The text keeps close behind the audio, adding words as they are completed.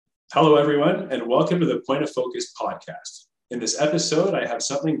Hello, everyone, and welcome to the Point of Focus podcast. In this episode, I have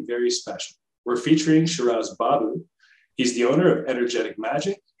something very special. We're featuring Shiraz Baboo. He's the owner of Energetic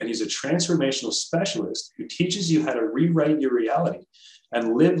Magic, and he's a transformational specialist who teaches you how to rewrite your reality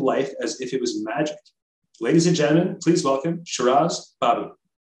and live life as if it was magic. Ladies and gentlemen, please welcome Shiraz Baboo.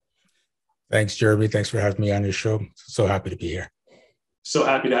 Thanks, Jeremy. Thanks for having me on your show. So happy to be here. So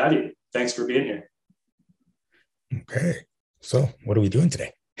happy to have you. Thanks for being here. Okay. So what are we doing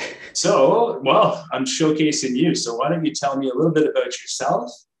today? I'm showcasing you. So why don't you tell me a little bit about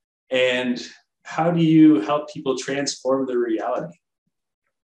yourself and how do you help people transform their reality?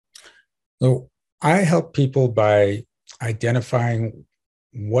 So I help people by identifying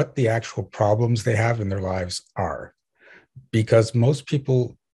what the actual problems they have in their lives are, because most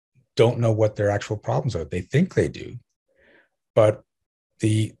people don't know what their actual problems are. They think they do, but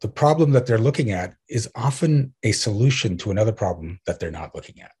the problem that they're looking at is often a solution to another problem that they're not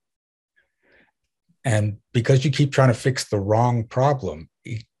looking at. And because you keep trying to fix the wrong problem,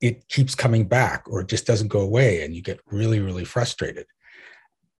 it keeps coming back or it just doesn't go away, and you get really, really frustrated.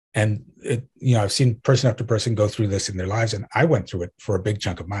 And I've seen person after person go through this in their lives, and I went through it for a big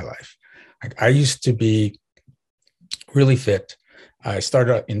chunk of my life. Like, I used to be really fit. I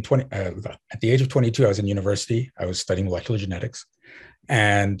started at the age of 22. I was in university. I was studying molecular genetics,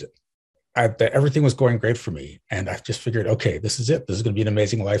 and everything was going great for me. And I just figured, okay, this is it. This is going to be an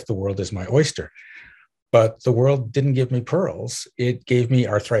amazing life. The world is my oyster. But the world didn't give me pearls. It gave me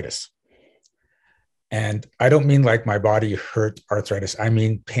arthritis. And I don't mean like my body hurt arthritis. I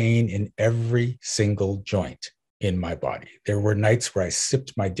mean pain in every single joint in my body. There were nights where I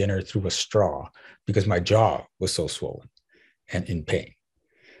sipped my dinner through a straw because my jaw was so swollen and in pain.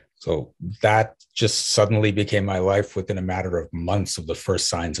 So that just suddenly became my life within a matter of months of the first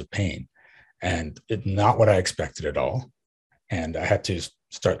signs of pain. And not what I expected at all. And I had to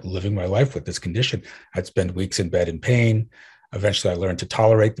start living my life with this condition. I'd spend weeks in bed in pain. Eventually, I learned to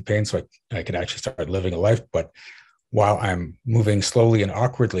tolerate the pain so I could actually start living a life. But while I'm moving slowly and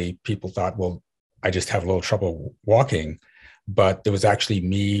awkwardly, people thought, well, I just have a little trouble walking. But it was actually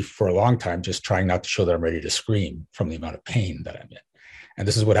me for a long time just trying not to show that I'm ready to scream from the amount of pain that I'm in. And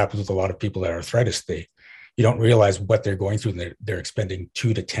this is what happens with a lot of people that have arthritis. You don't realize what they're going through, and they're expending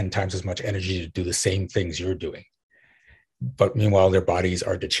 2 to 10 times as much energy to do the same things you're doing. But meanwhile, their bodies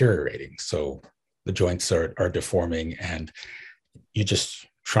are deteriorating. So the joints are deforming, and you're just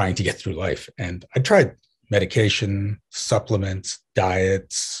trying to get through life. And I tried medication, supplements,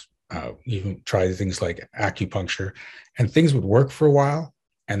 diets, even tried things like acupuncture, and things would work for a while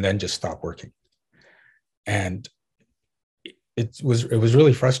and then just stop working. And it was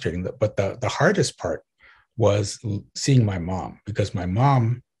really frustrating. But the hardest part was seeing my mom, because my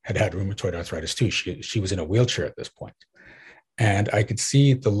mom had rheumatoid arthritis too. She was in a wheelchair at this point. And I could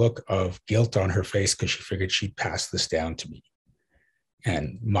see the look of guilt on her face because she figured she'd pass this down to me.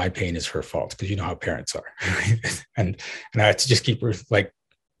 And my pain is her fault, because you know how parents are. Right? And I had to just keep her like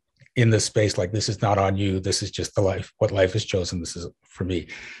in this space, like, this is not on you. This is just what life has chosen. This is for me.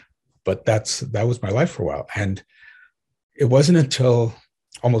 But that was my life for a while. And it wasn't until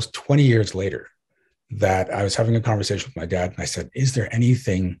almost 20 years later that I was having a conversation with my dad. And I said, is there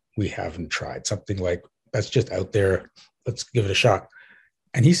anything we haven't tried? Something like that's just out there. Let's give it a shot.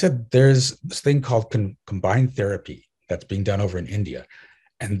 And he said, there's this thing called combined therapy that's being done over in India.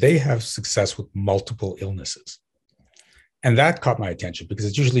 And they have success with multiple illnesses. And that caught my attention, because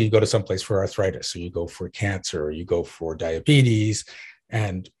it's usually you go to someplace for arthritis, or you go for cancer, or you go for diabetes.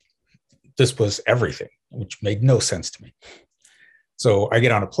 And this was everything, which made no sense to me. So I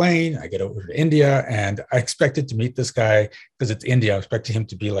get on a plane, I get over to India, and I expected to meet this guy because it's India. I expected him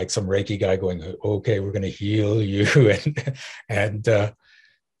to be like some Reiki guy going, okay, we're going to heal you.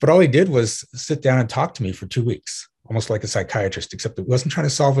 But all he did was sit down and talk to me for 2 weeks, almost like a psychiatrist, except he wasn't trying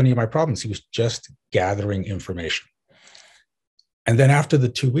to solve any of my problems. He was just gathering information. And then after the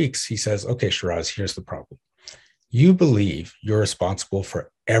 2 weeks, he says, okay, Shiraz, here's the problem. You believe you're responsible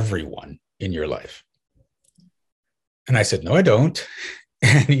for everyone in your life. And I said, no, I don't.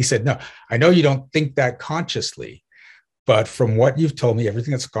 And he said, no, I know you don't think that consciously, but from what you've told me,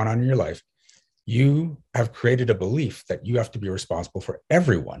 everything that's gone on in your life, you have created a belief that you have to be responsible for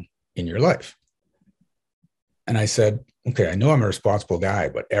everyone in your life. And I said, okay, I know I'm a responsible guy,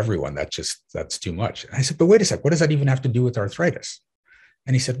 but everyone, that's too much. And I said, but wait a sec, what does that even have to do with arthritis?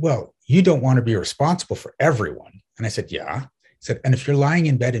 And he said, well, you don't want to be responsible for everyone. And I said, yeah. He said, and if you're lying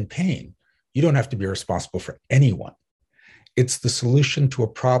in bed in pain, you don't have to be responsible for anyone. It's the solution to a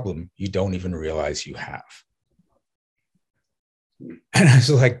problem you don't even realize you have. And I was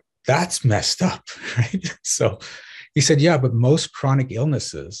like, that's messed up, right? So He said, yeah, but most chronic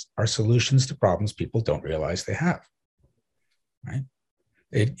illnesses are solutions to problems people don't realize they have, right?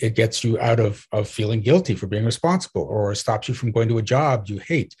 It gets you out of feeling guilty for being responsible, or stops you from going to a job you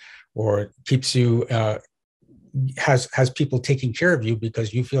hate, or keeps you, has people taking care of you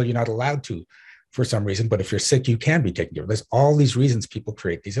because you feel you're not allowed to for some reason. But if you're sick, you can be taken care of. There's all these reasons people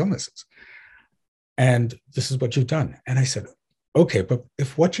create these illnesses. And this is what you've done. And I said, okay, but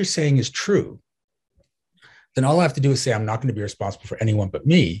if what you're saying is true, then all I have to do is say, I'm not going to be responsible for anyone but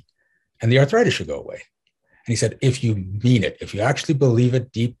me, and the arthritis should go away. And he said, if you mean it, if you actually believe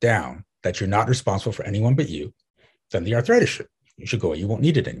it deep down that you're not responsible for anyone but you, then the arthritis should go away. You won't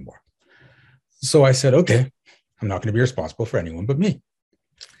need it anymore. So I said, okay, I'm not going to be responsible for anyone but me.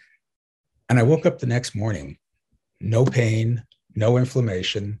 And I woke up the next morning, no pain, no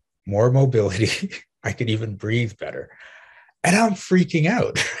inflammation, more mobility. I could even breathe better. And I'm freaking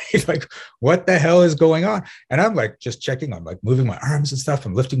out. He's like, what the hell is going on? And I'm like, just checking. I'm like moving my arms and stuff.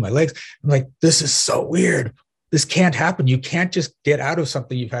 I'm lifting my legs. I'm like, this is so weird. This can't happen. You can't just get out of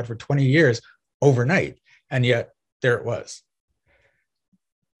something you've had for 20 years overnight. And yet there it was.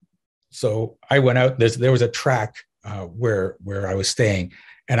 So I went out. There was a track where I was staying.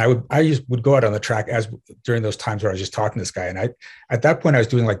 And I would go out on the track during those times where I was just talking to this guy. And at that point, I was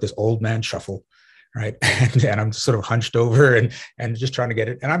doing like this old man shuffle, right? And I'm sort of hunched over and just trying to get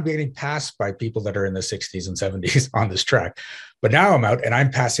it. And I'm getting passed by people that are in the 60s and 70s on this track. But now I'm out and I'm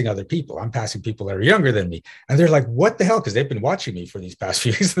passing other people. I'm passing people that are younger than me. And they're like, what the hell? Because they've been watching me for these past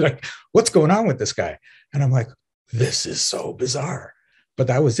few years. They're like, what's going on with this guy? And I'm like, this is so bizarre. But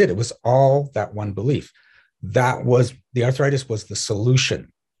that was it. It was all that one belief. That was, the arthritis was the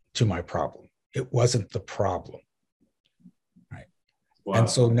solution to my problem. It wasn't the problem. Right. Wow. And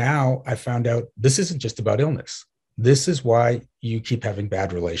so now I found out this isn't just about illness. This is why you keep having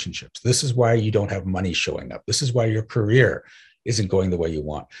bad relationships. This is why you don't have money showing up. This is why your career isn't going the way you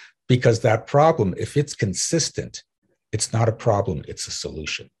want. Because that problem, if it's consistent, it's not a problem, it's a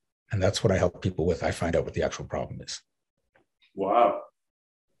solution. And that's what I help people with. I find out what the actual problem is. Wow.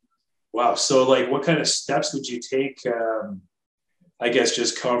 Wow. So like, what kind of steps would you take? I guess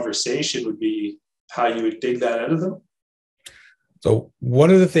just conversation would be how you would dig that out of them. So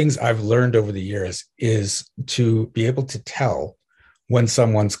one of the things I've learned over the years is to be able to tell when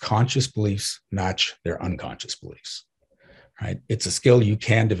someone's conscious beliefs match their unconscious beliefs, right? It's a skill you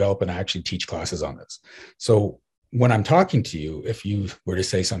can develop, and I actually teach classes on this. So when I'm talking to you, if you were to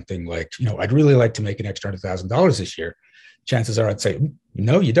say something like, I'd really like to make an extra $100,000 this year, chances are I'd say,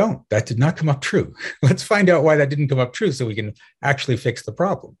 no, you don't. That did not come up true. Let's find out why that didn't come up true so we can actually fix the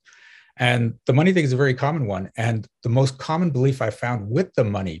problem. And the money thing is a very common one. And the most common belief I found with the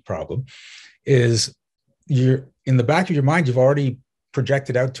money problem is you're in the back of your mind, you've already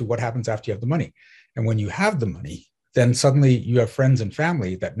projected out to what happens after you have the money. And when you have the money, then suddenly you have friends and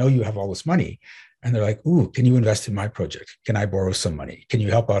family that know you have all this money. And they're like, ooh, can you invest in my project? Can I borrow some money? Can you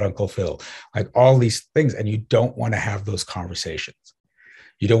help out Uncle Phil? Like all these things. And you don't want to have those conversations.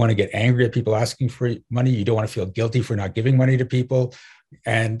 You don't want to get angry at people asking for money. You don't want to feel guilty for not giving money to people.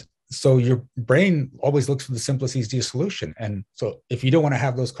 And so your brain always looks for the simplest, easiest solution. And so if you don't want to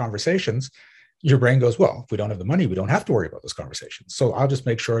have those conversations, your brain goes, well, if we don't have the money, we don't have to worry about those conversations. So I'll just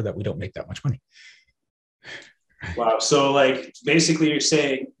make sure that we don't make that much money. Wow. So like basically you're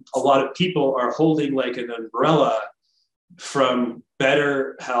saying a lot of people are holding like an umbrella from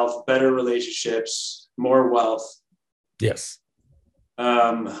better health, better relationships, more wealth. Yes.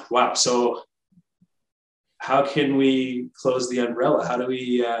 Wow. So how can we close the umbrella? How do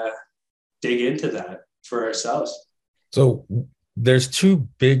we dig into that for ourselves? So there's two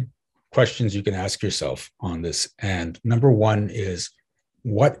big questions you can ask yourself on this. And number one is,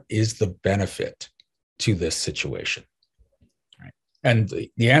 what is the benefit to this situation? Right. And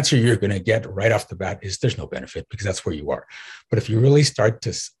the answer you're going to get right off the bat is there's no benefit, because that's where you are. But if you really start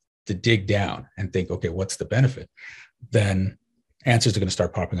to dig down and think, okay, what's the benefit? Then answers are going to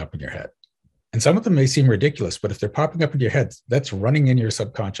start popping up in your head. And some of them may seem ridiculous, but if they're popping up in your head, that's running in your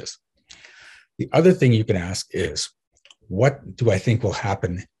subconscious. The other thing you can ask is, what do I think will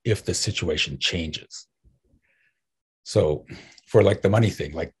happen if the situation changes? So for like the money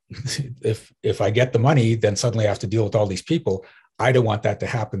thing, like if I get the money, then suddenly I have to deal with all these people. I don't want that to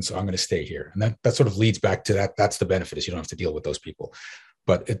happen, so I'm going to stay here. And that sort of leads back to that. That's the benefit, is you don't have to deal with those people.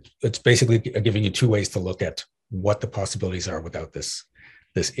 But it's basically giving you two ways to look at what the possibilities are without this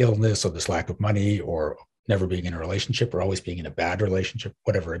illness or this lack of money, or never being in a relationship, or always being in a bad relationship,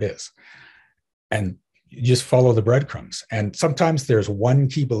 whatever it is. And you just follow the breadcrumbs. And sometimes there's one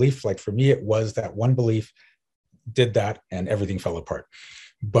key belief. Like for me, it was that one belief did that and everything fell apart.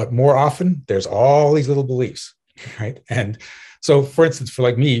 But more often, there's all these little beliefs. right? And so, for instance, for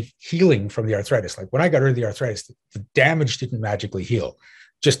like me, healing from the arthritis, like when I got rid of the arthritis, the damage didn't magically heal,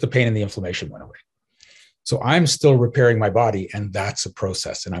 just the pain and the inflammation went away. So I'm still repairing my body, and that's a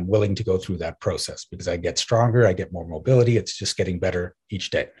process, and I'm willing to go through that process because I get stronger, I get more mobility. It's just getting better each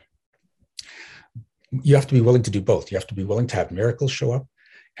day. You have to be willing to do both. You have to be willing to have miracles show up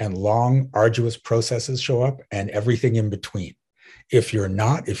and long, arduous processes show up and everything in between. If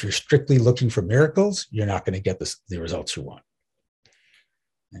you're strictly looking for miracles, you're not going to get the results you want.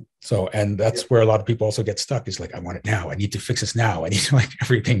 So, and that's where a lot of people also get stuck is like, I want it now. I need to fix this now. I need to like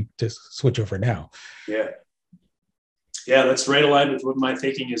everything to switch over now. Yeah. Yeah, that's right aligned with my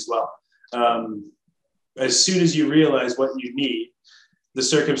thinking as well. As soon as you realize what you need, the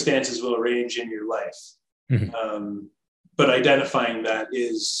circumstances will arrange in your life. Mm-hmm. But identifying that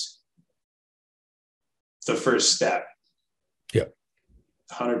is the first step. Yeah.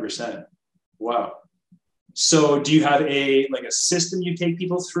 100%. Wow. So do you have a system you take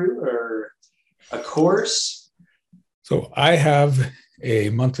people through or a course? So I have a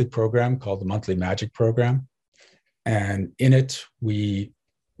monthly program called the Monthly Magic Program. And in it, we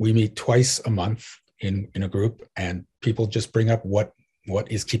meet twice a month in a group, and people just bring up what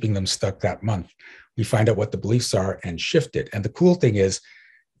is keeping them stuck that month. We find out what the beliefs are and shift it. And the cool thing is,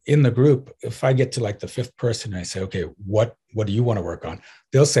 in the group, if I get to like the fifth person and I say, okay, what do you want to work on?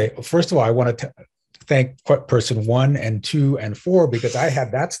 They'll say, first of all, I want to thank person 1 and 2 and 4 because I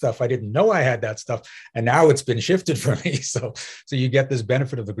had that stuff. I didn't know I had that stuff. And now it's been shifted for me. So you get this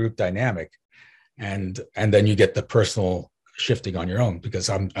benefit of the group dynamic. And then you get the personal shifting on your own because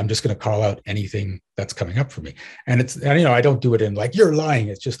I'm just going to call out anything that's coming up for me. And I don't do it in like, you're lying.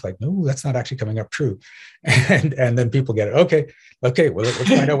 It's just like, no, that's not actually coming up true. And then people get it. Okay. Well, let's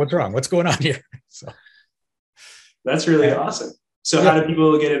find out what's wrong. What's going on here? So that's really awesome. So how do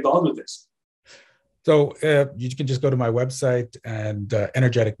people get involved with this? So you can just go to my website and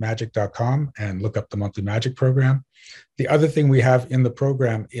energeticmagic.com and look up the Monthly Magic Program. The other thing we have in the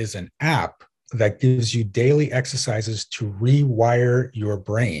program is an app that gives you daily exercises to rewire your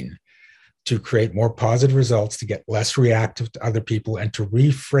brain to create more positive results, to get less reactive to other people, and to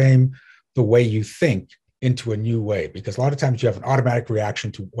reframe the way you think into a new way. Because a lot of times you have an automatic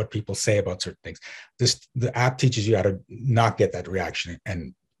reaction to what people say about certain things. The app teaches you how to not get that reaction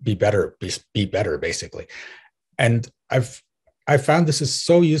and be better, basically. And I found this is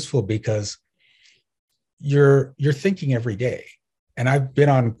so useful because you're thinking every day. And I've been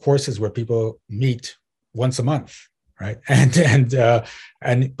on courses where people meet once a month, right?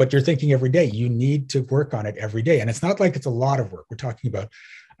 But you're thinking every day. You need to work on it every day. And it's not like it's a lot of work. We're talking about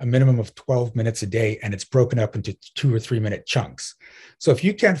a minimum of 12 minutes a day, and it's broken up into 2 or 3 minute chunks. So if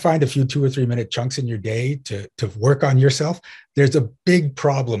you can't find a few 2 or 3 minute chunks in your day to work on yourself, there's a big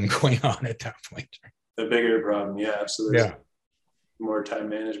problem going on at that point. A bigger problem. Yeah, absolutely. Yeah. More time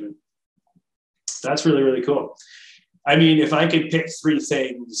management. That's really, really cool. I mean, if I could pick 3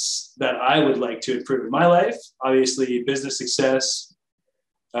 things that I would like to improve in my life, obviously business success,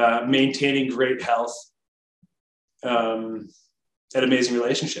 maintaining great health, and amazing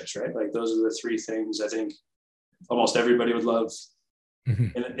relationships, right? Like those are the 3 things I think almost everybody would love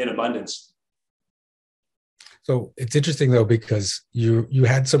in abundance. So it's interesting though, because you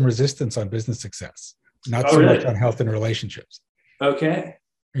had some resistance on business success, not so much on health and relationships. Okay.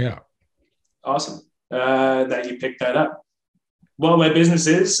 Yeah. Awesome. That you picked that up. Well, my business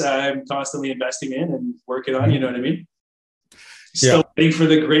is I'm constantly investing in and working on, you know what I mean? Still waiting for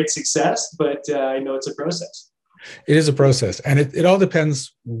the great success, but I know it's a process. It is a process. And it all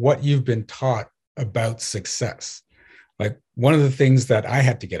depends what you've been taught about success. Like one of the things that I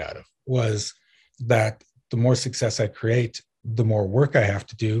had to get out of was that the more success I create, the more work I have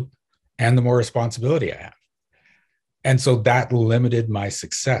to do and the more responsibility I have. And so that limited my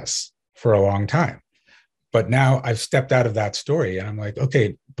success for a long time. But now I've stepped out of that story and I'm like,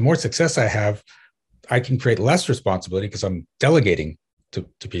 okay, the more success I have, I can create less responsibility because I'm delegating to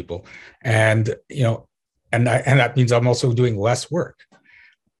people. And, and that means I'm also doing less work.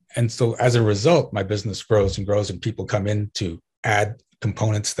 And so as a result, my business grows and grows and people come in to add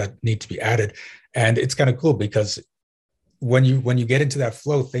components that need to be added. And it's kind of cool because when you get into that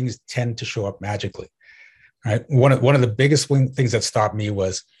flow, things tend to show up magically, right? One of the biggest things that stopped me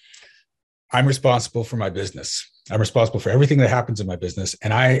was I'm responsible for my business. I'm responsible for everything that happens in my business.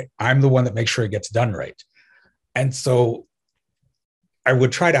 And I'm the one that makes sure it gets done right. And so I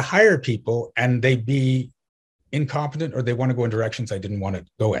would try to hire people and they'd be incompetent or they want to go in directions I didn't want to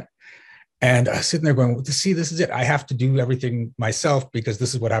go in. And I was sitting there going, see, this is it. I have to do everything myself because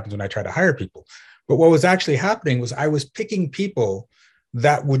this is what happens when I try to hire people. But what was actually happening was I was picking people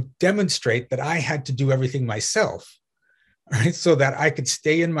that would demonstrate that I had to do everything myself, right? So that I could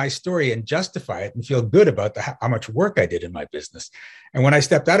stay in my story and justify it and feel good about how much work I did in my business. And when I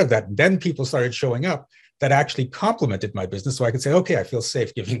stepped out of that, then people started showing up that actually complemented my business. So I could say, okay, I feel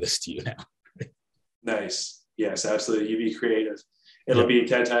safe giving this to you now. Nice. Yes, absolutely. You be creative. It'll be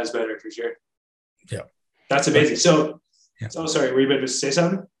 10 times better for sure. Yeah. That's amazing. So sorry, were you about to say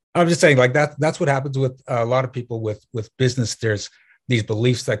something? I'm just saying, like, that's what happens with a lot of people with business. There's these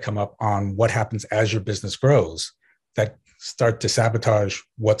beliefs that come up on what happens as your business grows that start to sabotage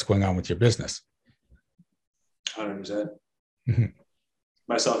what's going on with your business. 100%.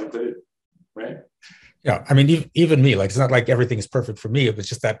 Myself included, right? Yeah. I mean, even me, like, it's not like everything is perfect for me. It was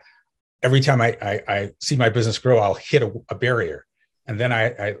just that every time I see my business grow, I'll hit a barrier. And then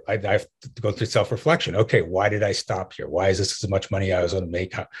I have to go through self-reflection. Okay, why did I stop here? Why is this as much money I was going to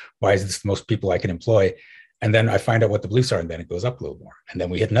make? Why is this the most people I can employ? And then I find out what the beliefs are, and then it goes up a little more. And then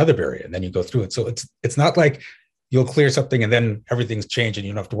we hit another barrier, and then you go through it. So it's not like you'll clear something and then everything's changed and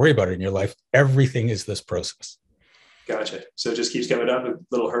you don't have to worry about it in your life. Everything is this process. Gotcha. So it just keeps coming up with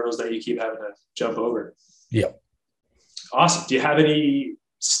little hurdles that you keep having to jump over. Yeah. Awesome. Do you have any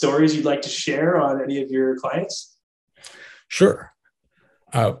stories you'd like to share on any of your clients? Sure.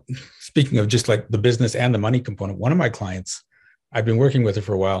 Speaking of just like the business and the money component, one of my clients, I've been working with her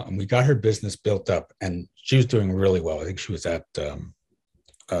for a while, and we got her business built up, and she was doing really well. I think she was at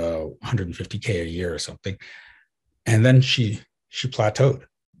 150K a year or something. And then she plateaued.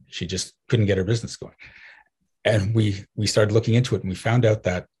 She just couldn't get her business going. And we started looking into it, and we found out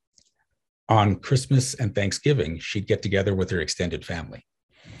that on Christmas and Thanksgiving, she'd get together with her extended family.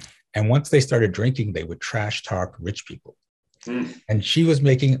 And once they started drinking, they would trash talk rich people. And she was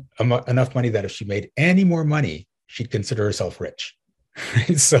making enough money that if she made any more money, she'd consider herself rich.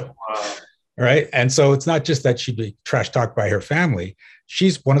 So, right. And so it's not just that she'd be trash talked by her family.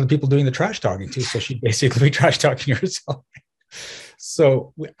 She's one of the people doing the trash talking too. So she'd basically be trash talking herself.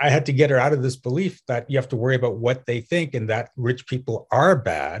 So I had to get her out of this belief that you have to worry about what they think and that rich people are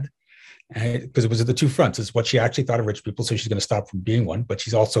bad. Because it was at the two fronts. It's what she actually thought of rich people. So she's going to stop from being one. But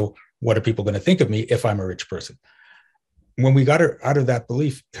she's also, what are people going to think of me if I'm a rich person? When we got her out of that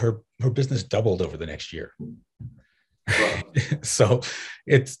belief, her business doubled over the next year. Wow. So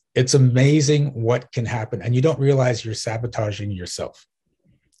it's amazing what can happen. And you don't realize you're sabotaging yourself.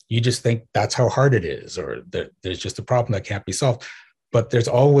 You just think that's how hard it is, or there's just a problem that can't be solved. But there's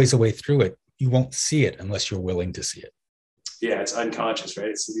always a way through it. You won't see it unless you're willing to see it. Yeah, it's unconscious,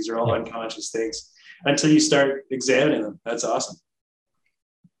 right? So these are all unconscious things until you start examining them. That's awesome.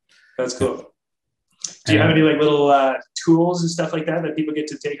 That's cool. Do you have any like little tools and stuff like that people get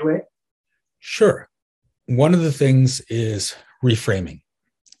to take away? Sure. One of the things is reframing.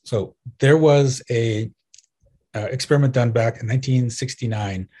 So there was a experiment done back in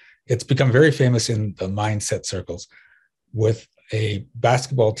 1969. It's become very famous in the mindset circles with a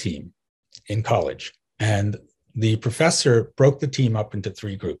basketball team in college. And the professor broke the team up into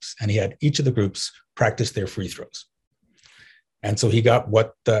 3 groups, and he had each of the groups practice their free throws. And so he got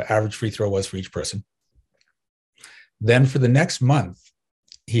what the average free throw was for each person. Then for the next month,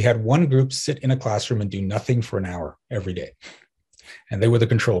 he had one group sit in a classroom and do nothing for an hour every day. And they were the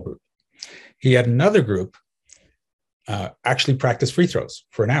control group. He had another group actually practice free throws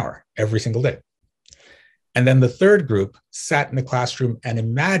for an hour every single day. And then the third group sat in the classroom and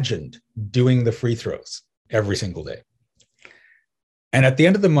imagined doing the free throws every single day. And at the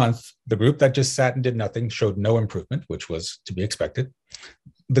end of the month, the group that just sat and did nothing showed no improvement, which was to be expected.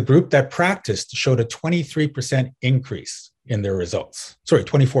 The group that practiced showed a 23% increase in their results.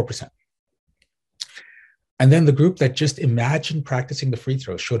 24%. And then the group that just imagined practicing the free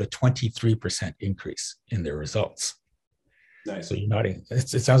throws showed a 23% increase in their results. Nice. So you're nodding. It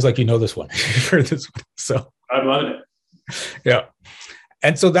sounds like you know this one. You've heard this one. So I'm loving it. Yeah.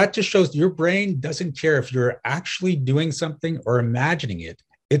 And so that just shows your brain doesn't care if you're actually doing something or imagining it.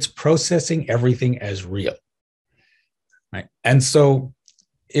 It's processing everything as real. Right. And so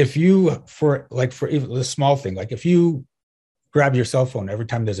if you, for even a small thing, like if you grab your cell phone every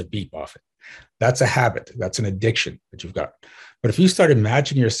time there's a beep off it, that's a habit. That's an addiction that you've got. But if you start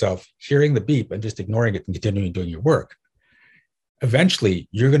imagining yourself hearing the beep and just ignoring it and continuing doing your work, eventually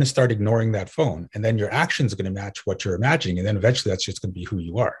you're going to start ignoring that phone, and then your actions are going to match what you're imagining. And then eventually that's just going to be who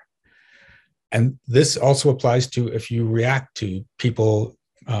you are. And this also applies to if you react to people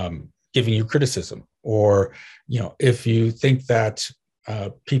giving you criticism, or, if you think that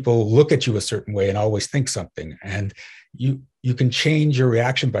people look at you a certain way and always think something, and you can change your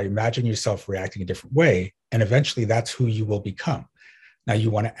reaction by imagining yourself reacting a different way. And eventually that's who you will become. Now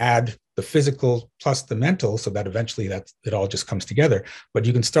you want to add the physical plus the mental so that eventually it all just comes together. But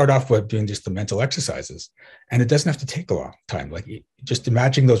you can start off with doing just the mental exercises, and it doesn't have to take a long time. Like just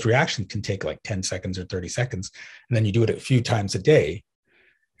imagining those reactions can take like 10 seconds or 30 seconds. And then you do it a few times a day,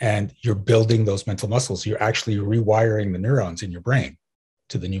 and you're building those mental muscles. You're actually rewiring the neurons in your brain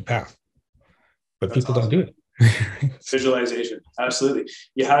to the new path. But That's people awesome. don't do it. Visualization. Absolutely.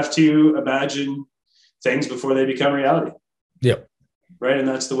 You have to imagine things before they become reality. Yep. Right. And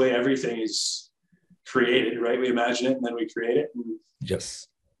that's the way everything is created, right? We imagine it and then we create it. Yes.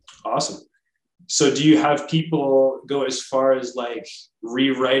 Awesome. So do you have people go as far as like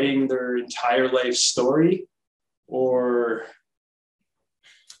rewriting their entire life story, or?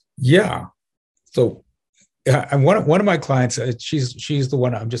 Yeah. So and one of my clients, she's the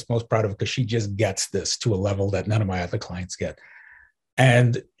one I'm just most proud of, because she just gets this to a level that none of my other clients get.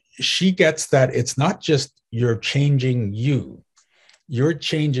 And she gets that it's not just you're changing you're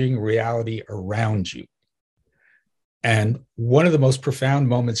changing reality around you. And one of the most profound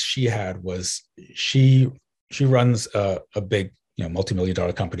moments she had was she runs a big,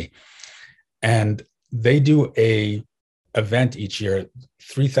 multi-million-dollar company, and they do a event each year.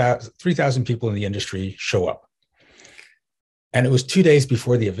 3,000 people in the industry show up. And it was 2 days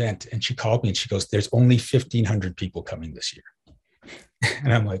before the event. And she called me and she goes, "There's only 1,500 people coming this year."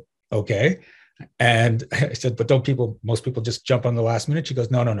 And I'm like, okay. And I said, "But don't most people just jump on the last minute?" She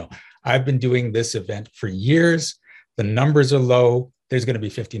goes, no. I've been doing this event for years. The numbers are low. There's going to be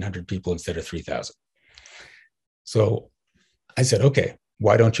 1,500 people instead of 3,000. So I said, "Okay,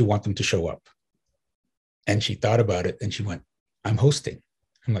 why don't you want them to show up?" And she thought about it and she went, "I'm hosting."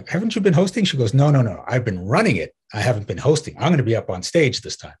 I'm like, "Haven't you been hosting?" She goes, No. I've been running it. I haven't been hosting. I'm going to be up on stage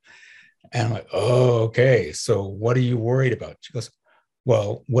this time. And I'm like, "Oh, okay. So what are you worried about?" She goes,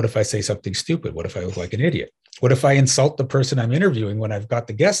 "Well, what if I say something stupid? What if I look like an idiot? What if I insult the person I'm interviewing when I've got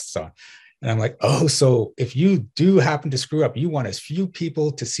the guests on?" And I'm like, "Oh, so if you do happen to screw up, you want as few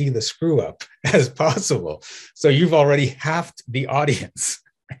people to see the screw up as possible. So you've already halved the audience."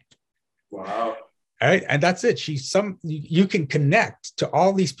 Wow. All right. And that's it. You can connect to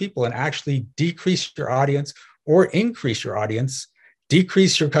all these people and actually decrease your audience or increase your audience,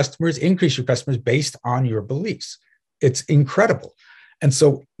 decrease your customers, increase your customers based on your beliefs. It's incredible. And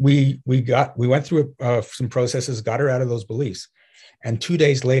so we went through some processes, got her out of those beliefs. And 2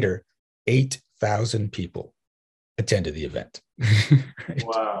 days later, 8,000 people attended the event. Right?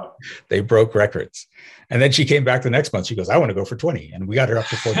 Wow. They broke records. And then she came back the next month. She goes, "I want to go for 20." And we got her up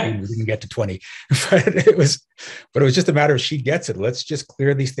to 14. We didn't get to 20. But it was just a matter of, she gets it. Let's just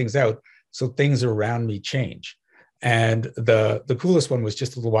clear these things out so things around me change. And the coolest one was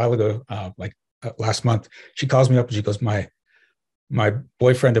just a little while ago, last month. She calls me up and she goes, my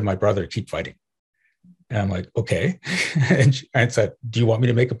boyfriend and my brother keep fighting." And I'm like, "Okay." And I said, "Do you want me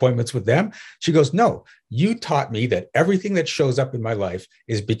to make appointments with them?" She goes, "No, you taught me that everything that shows up in my life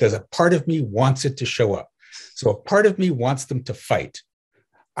is because a part of me wants it to show up. So a part of me wants them to fight.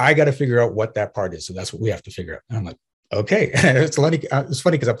 I got to figure out what that part is. So that's what we have to figure out." And I'm like, "Okay." It's funny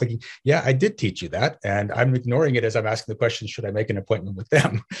because I'm thinking, yeah, I did teach you that. And I'm ignoring it as I'm asking the question, should I make an appointment with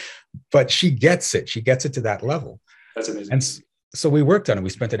them? But she gets it. She gets it to that level. That's amazing. And so we worked on it. We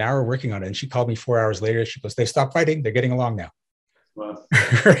spent an hour working on it. And she called me 4 hours later. She goes, "They've stopped fighting. They're getting along now." Wow.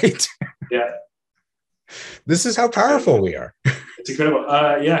 Right? Yeah. This is how powerful we are. It's incredible.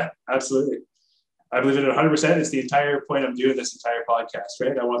 Yeah, absolutely. I believe in it 100%. It's the entire point I'm doing this entire podcast,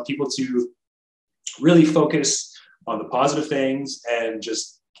 right? I want people to really focus on the positive things and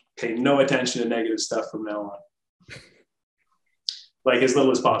just pay no attention to negative stuff from now on. Like as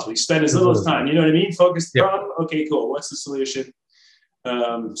little as possible. You spend as little as time. You know what I mean? Focus the problem. Okay, cool. What's the solution?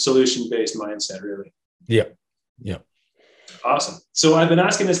 Solution-based mindset, really. Yeah. Awesome. So I've been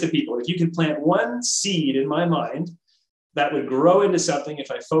asking this to people. If you could plant one seed in my mind that would grow into something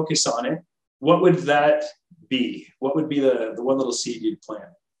if I focus on it, what would that be? What would be the one little seed you'd plant?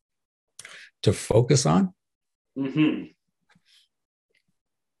 To focus on? Mm-hmm.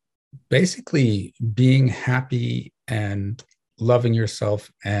 Basically being happy and loving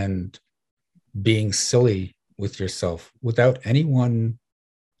yourself and being silly with yourself without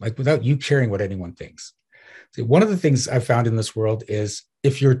you caring what anyone thinks. See, one of the things I've found in this world is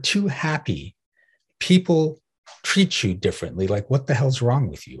if you're too happy, people treat you differently. Like, what the hell's wrong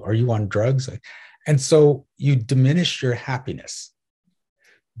with you? Are you on drugs? And so you diminish your happiness.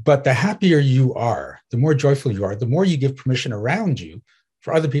 But the happier you are, the more joyful you are, the more you give permission around you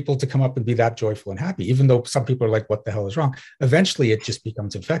for other people to come up and be that joyful and happy, even though some people are like, "What the hell is wrong?" Eventually, it just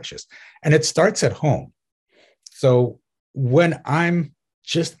becomes infectious. And it starts at home. So when I'm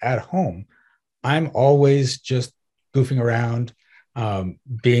just at home, I'm always just goofing around.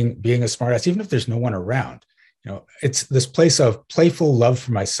 being a smartass, even if there's no one around. It's this place of playful love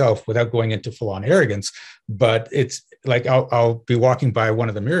for myself without going into full-on arrogance. But it's like I'll be walking by one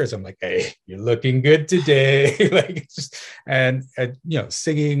of the mirrors. I'm like, "Hey, you're looking good today." Like, it's just, and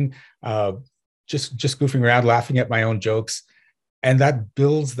singing, just goofing around, laughing at my own jokes, and that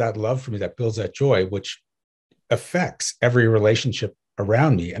builds that love for me. That builds that joy, which affects every relationship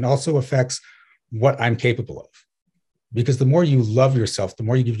around me, and also affects what I'm capable of. Because the more you love yourself, the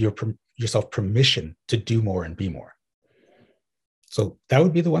more you give yourself permission to do more and be more. So that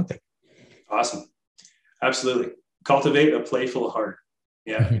would be the one thing. Awesome. Absolutely. Cultivate a playful heart.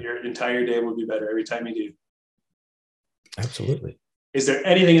 Yeah. Mm-hmm. Your entire day will be better every time you do. Absolutely. Is there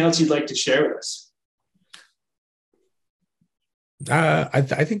anything else you'd like to share with us? I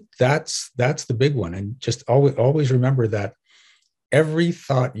think that's the big one. And just always remember that every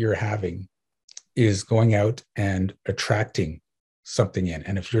thought you're having is going out and attracting something in.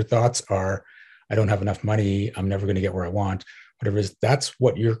 And if your thoughts are, I don't have enough money, I'm never going to get where I want, whatever it is, that's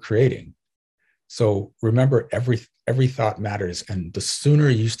what you're creating. So remember, every thought matters. And the sooner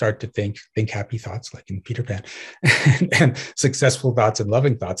you start to think happy thoughts, like in Peter Pan, and successful thoughts and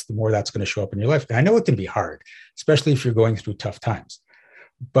loving thoughts, the more that's going to show up in your life. And I know it can be hard, especially if you're going through tough times.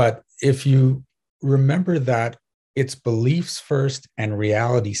 But if you remember that it's beliefs first and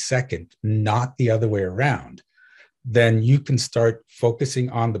reality second, not the other way around, then you can start focusing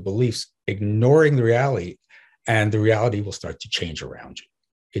on the beliefs, ignoring the reality, and the reality will start to change around you.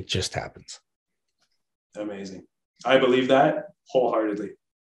 It just happens. Amazing. I believe that wholeheartedly.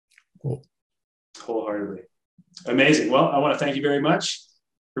 Cool. Wholeheartedly. Amazing. Well, I want to thank you very much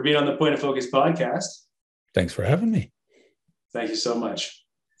for being on the Point of Focus podcast. Thanks for having me. Thank you so much.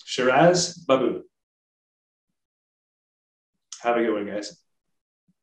 Shiraz Baboo. Have a good one, guys.